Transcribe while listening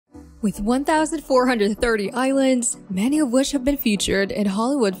With 1,430 islands, many of which have been featured in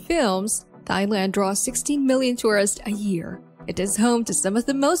Hollywood films, Thailand draws 16 million tourists a year. It is home to some of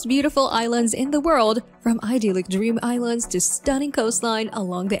the most beautiful islands in the world, from idyllic dream islands to stunning coastline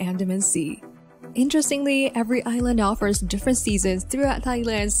along the Andaman Sea. Interestingly, every island offers different seasons throughout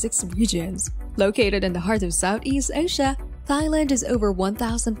Thailand's 6 regions. Located in the heart of Southeast Asia, Thailand is over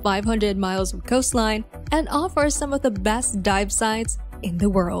 1,500 miles of coastline and offers some of the best dive sites in the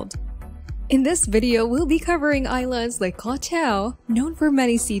world. In this video, we'll be covering islands like Koh Tao, known for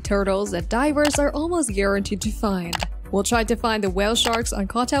many sea turtles that divers are almost guaranteed to find. We'll try to find the whale sharks on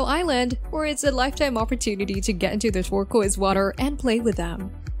Koh Tao Island, where it's a lifetime opportunity to get into the turquoise water and play with them.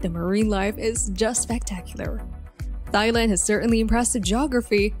 The marine life is just spectacular. Thailand has certainly impressive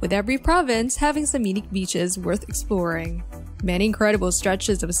geography, with every province having some unique beaches worth exploring. Many incredible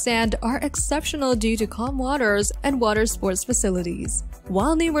stretches of sand are exceptional due to calm waters and water sports facilities.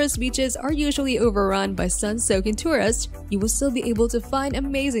 While numerous beaches are usually overrun by sun-soaking tourists, you will still be able to find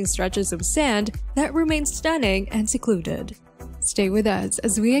amazing stretches of sand that remain stunning and secluded. Stay with us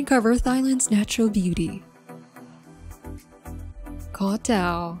as we uncover Thailand's natural beauty. Koh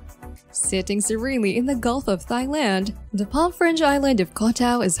Tao. Sitting serenely in the Gulf of Thailand, the palm fringe island of Koh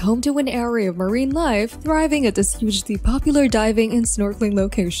Tao is home to an area of marine life thriving at this hugely popular diving and snorkeling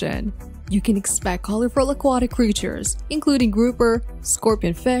location. You can expect colorful aquatic creatures, including grouper,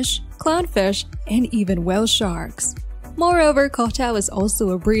 scorpionfish, clownfish, and even whale sharks. Moreover, Koh Tao is also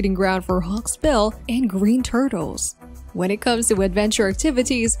a breeding ground for hawksbill and green turtles. When it comes to adventure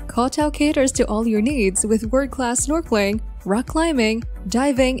activities, Koh Tao caters to all your needs with world-class snorkeling, rock climbing,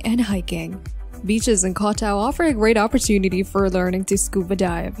 diving, and hiking. Beaches in Koh Tao offer a great opportunity for learning to scuba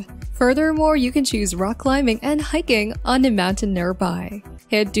dive. Furthermore, you can choose rock climbing and hiking on the mountain nearby.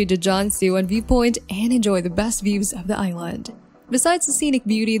 Head to the John Siwan viewpoint and enjoy the best views of the island. Besides the scenic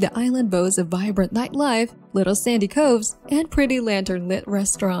beauty, the island boasts a vibrant nightlife, little sandy coves, and pretty lantern-lit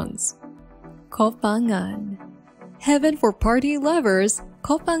restaurants. Koh Phangan. Heaven for party lovers,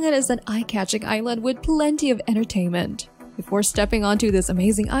 Koh Phangan is an eye-catching island with plenty of entertainment. Before stepping onto this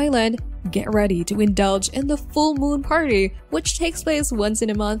amazing island, get ready to indulge in the full moon party, which takes place once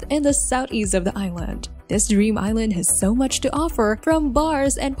in a month in the southeast of the island. This dream island has so much to offer, from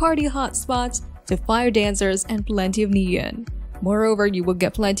bars and party hotspots to fire dancers and plenty of neon. Moreover, you will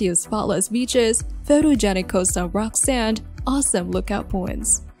get plenty of spotless beaches, photogenic coastal rock sand, awesome lookout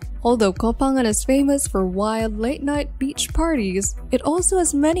points. Although Koh Phangan is famous for wild late-night beach parties, it also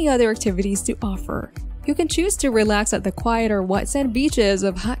has many other activities to offer. You can choose to relax at the quieter white sand beaches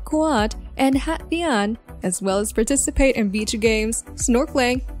of Hat Kuat and Hat Vian, as well as participate in beach games,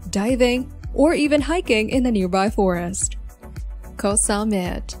 snorkeling, diving, or even hiking in the nearby forest. Koh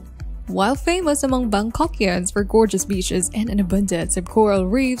Samet. While famous among Bangkokians for gorgeous beaches and an abundance of coral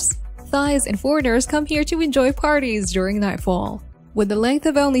reefs, Thais and foreigners come here to enjoy parties during nightfall. With a length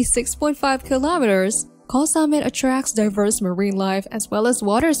of only 6.5 kilometers, Koh Samet attracts diverse marine life as well as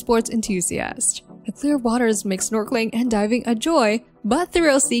water sports enthusiasts. The clear waters make snorkeling and diving a joy, but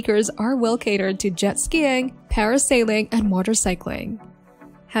thrill seekers are well catered to jet skiing, parasailing, and motorcycling.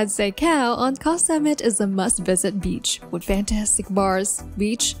 Hat Sai Khao on Koh Samet is a must-visit beach, with fantastic bars,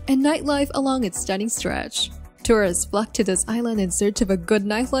 beach, and nightlife along its stunning stretch. Tourists flock to this island in search of a good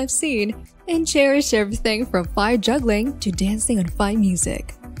nightlife scene and cherish everything from fire juggling to dancing on fine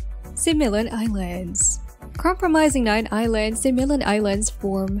music. Similan Islands. Comprising 9 islands, Similan Islands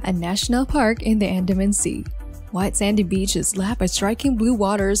form a national park in the Andaman Sea. White sandy beaches lapped by striking blue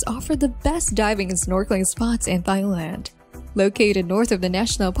waters offer the best diving and snorkeling spots in Thailand. Located north of the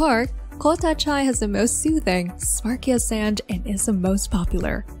national park, Koh Ta Chai has the most soothing, sparkiest sand and is the most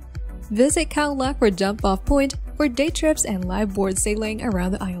popular. Visit Khao Lak for jump-off point for day trips and live board sailing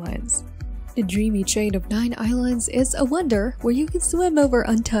around the islands. The dreamy chain of 9 islands is a wonder where you can swim over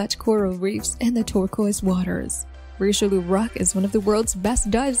untouched coral reefs and the turquoise waters. Richelieu Rock is one of the world's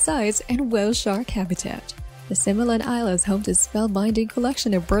best dive sites and whale shark habitat. The Similan Isle is home to a spellbinding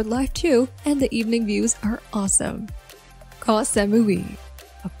collection of bird life too, and the evening views are awesome. Koh Samui.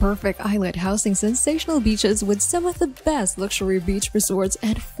 A perfect island housing sensational beaches with some of the best luxury beach resorts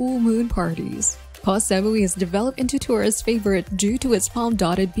and full moon parties. Koh Samui is developed into tourists' favorite due to its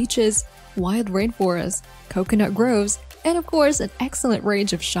palm-dotted beaches, wild rainforests, coconut groves, and of course an excellent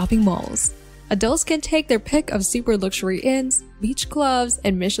range of shopping malls. Adults can take their pick of super luxury inns, beach clubs,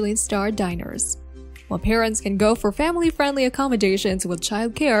 and Michelin-starred diners, while parents can go for family-friendly accommodations with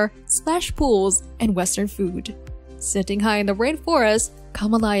childcare, splash pools, and Western food. Sitting high in the rainforest,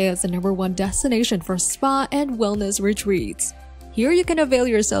 Kamalaya is the #1 destination for spa and wellness retreats. Here you can avail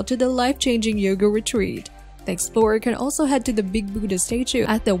yourself to the life-changing yoga retreat. The explorer can also head to the big Buddha statue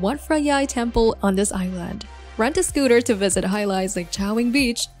at the Wat Phra Yai Temple on this island. Rent a scooter to visit highlights like Chowing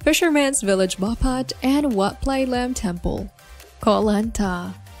Beach, Fisherman's Village Bapat, and Wat Plai Lam Temple. Koh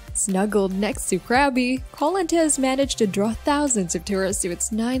Lanta. Snuggled next to Krabi, Koh Lanta has managed to draw thousands of tourists to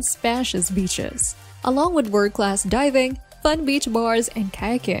its 9 spacious beaches. Along with world-class diving, fun beach bars, and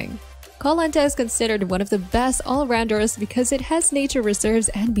kayaking, Koh Lanta is considered one of the best all-rounders because it has nature reserves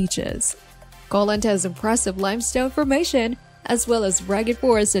and beaches. Koh Lanta has impressive limestone formation, as well as rugged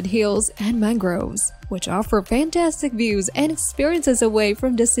forested hills and mangroves, which offer fantastic views and experiences away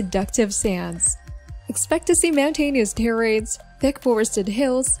from the seductive sands. Expect to see mountainous terrains, thick forested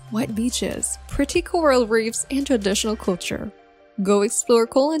hills, white beaches, pretty coral reefs, and traditional culture. Go explore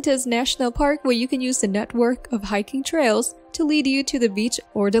Koh Lanta's National Park, where you can use a network of hiking trails to lead you to the beach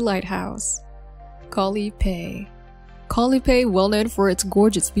or the lighthouse. Koh Lipe. Koh Lipe, well known for its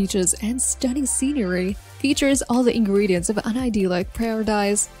gorgeous beaches and stunning scenery, features all the ingredients of an idyllic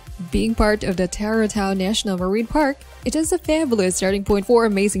paradise. Being part of the Touropia National Marine Park, it is a fabulous starting point for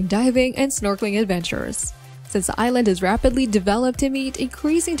amazing diving and snorkeling adventures. Since the island is rapidly developed to meet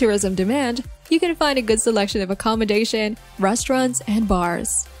increasing tourism demand, you can find a good selection of accommodation, restaurants, and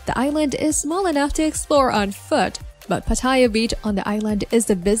bars. The island is small enough to explore on foot, but Pattaya Beach on the island is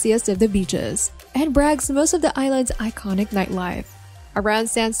the busiest of the beaches and brags most of the island's iconic nightlife. Around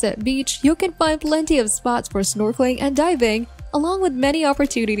Sunset Beach, you can find plenty of spots for snorkeling and diving, along with many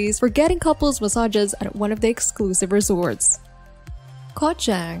opportunities for getting couples massages at one of the exclusive resorts. Koh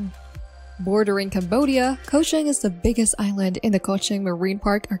Chang. Bordering Cambodia, Koh Chang is the biggest island in the Koh Chang Marine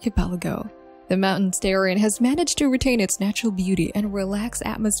Park archipelago. The mountainous terrain has managed to retain its natural beauty and relaxed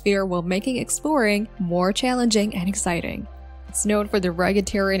atmosphere while making exploring more challenging and exciting. It's known for the rugged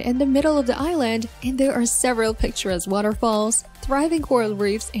terrain in the middle of the island, and there are several picturesque waterfalls, thriving coral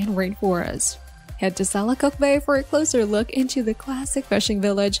reefs, and rainforests. Head to Salakok Bay for a closer look into the classic fishing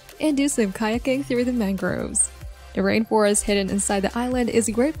village and do some kayaking through the mangroves. The rainforest hidden inside the island is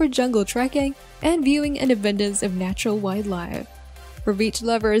great for jungle trekking and viewing an abundance of natural wildlife. For beach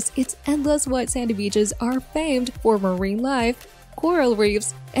lovers, its endless white sandy beaches are famed for marine life, coral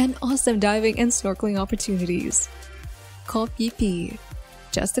reefs, and awesome diving and snorkeling opportunities. Koh Phi Phi.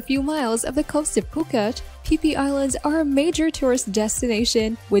 Just a few miles of the coast of Phuket, Phi Phi Islands are a major tourist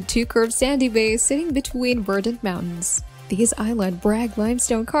destination with 2 curved sandy bays sitting between verdant mountains. These islands brag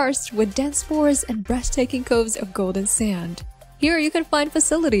limestone karsts with dense forests and breathtaking coves of golden sand. Here you can find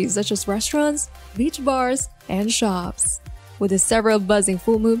facilities such as restaurants, beach bars, and shops. With the several buzzing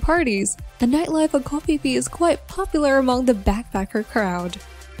full moon parties, the nightlife of Koh Phi Phi is quite popular among the backpacker crowd.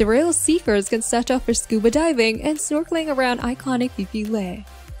 The rail seekers can set off for scuba diving and snorkeling around iconic Phi Phi Leh.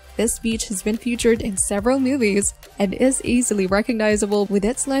 This beach has been featured in several movies and is easily recognizable with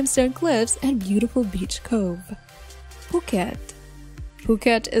its limestone cliffs and beautiful beach cove. Phuket.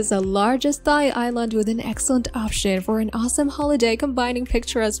 Phuket is the largest Thai island with an excellent option for an awesome holiday combining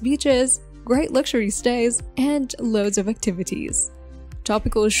picturesque beaches, great luxury stays, and loads of activities.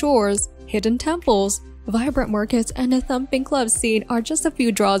 Tropical shores, hidden temples, vibrant markets, and a thumping club scene are just a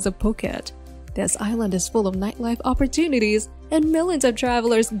few draws of Phuket. This island is full of nightlife opportunities, and millions of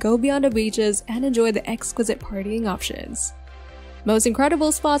travelers go beyond the beaches and enjoy the exquisite partying options. Most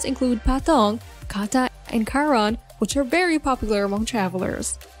incredible spots include Patong, Kata, and Karon, which are very popular among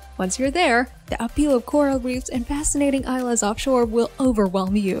travelers. Once you're there, the appeal of coral reefs and fascinating islands offshore will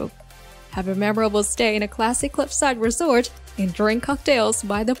overwhelm you. Have a memorable stay in a classic cliffside resort and drink cocktails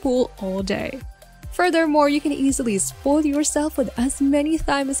by the pool all day. Furthermore, you can easily spoil yourself with as many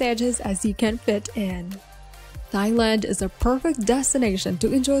Thai massages as you can fit in. Thailand is a perfect destination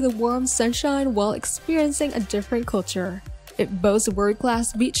to enjoy the warm sunshine while experiencing a different culture. It boasts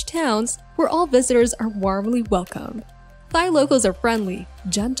world-class beach towns where all visitors are warmly welcomed. Thai locals are friendly,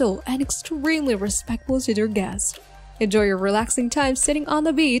 gentle, and extremely respectful to their guests. Enjoy your relaxing time sitting on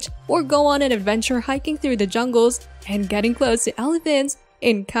the beach or go on an adventure hiking through the jungles and getting close to elephants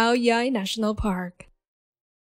in Khao Yai National Park.